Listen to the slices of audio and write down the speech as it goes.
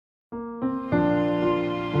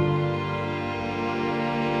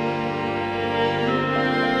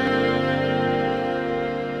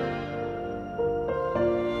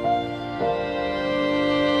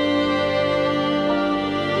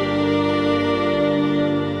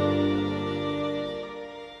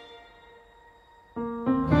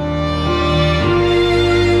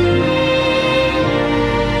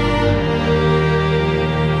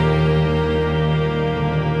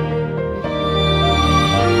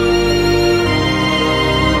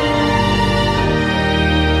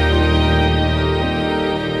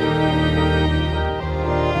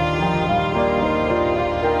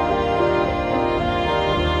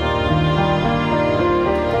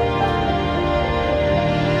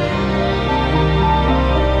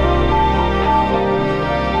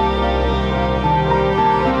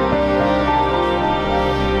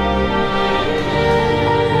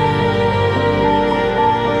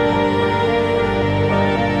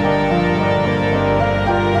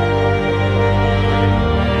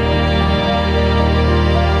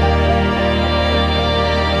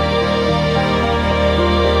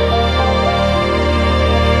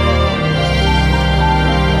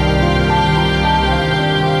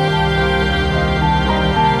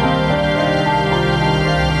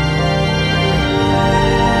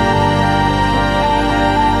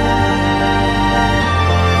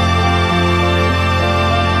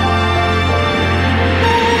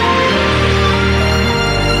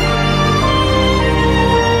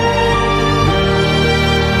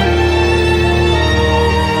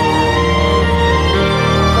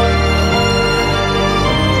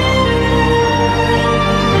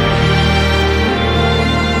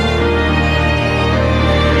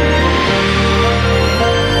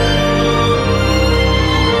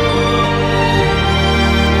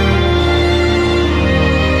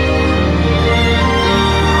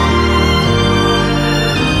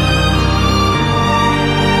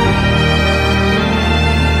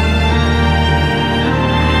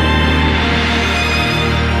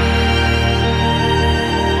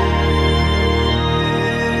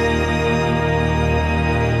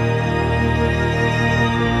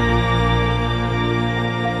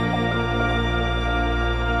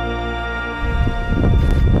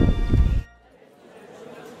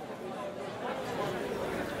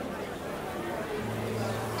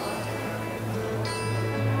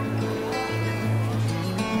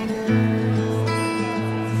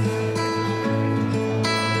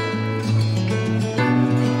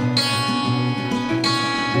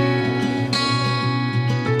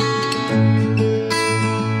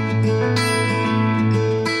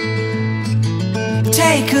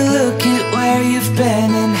Take a look at where you've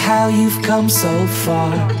been and how you've come so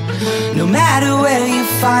far. No matter where you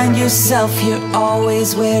find yourself, you're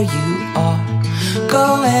always where you are.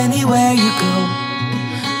 Go anywhere you go,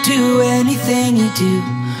 do anything you do,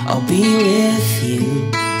 I'll be with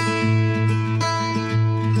you.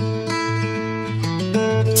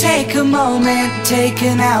 Take a moment, take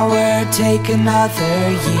an hour, take another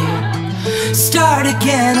year. Start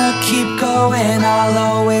again or keep going, I'll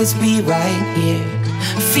always be right here.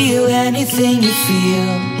 Feel anything you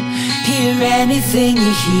feel, hear anything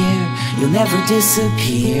you hear, you'll never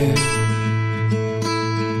disappear.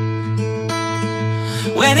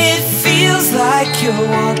 When it feels like you're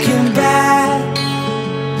walking back,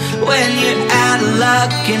 when you're out of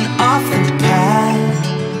luck and off the path,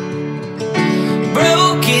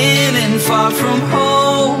 broken and far from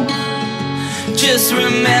home, just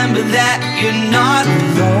remember that you're not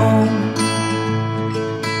alone.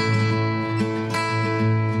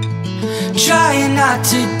 Trying not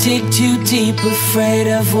to dig too deep, afraid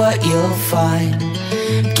of what you'll find.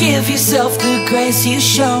 Give yourself the grace you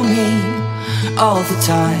show me all the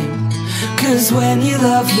time. 'Cause when you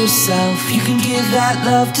love yourself, you can give that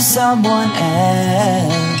love to someone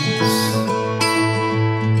else.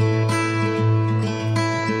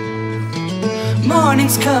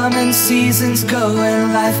 Mornings come and seasons go,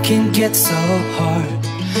 and life can get so hard.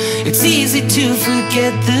 It's easy to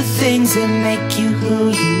forget the things that make you who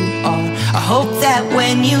you are. I hope that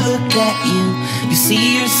when you look at you, you see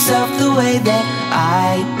yourself the way that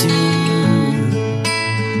I do.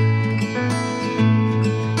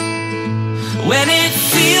 When it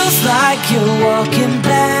feels like you're walking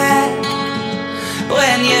back,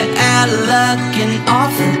 when you're out of luck and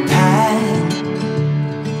off the path,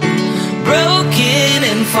 broken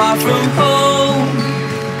and far from home,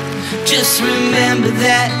 just remember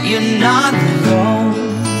that you're not alone.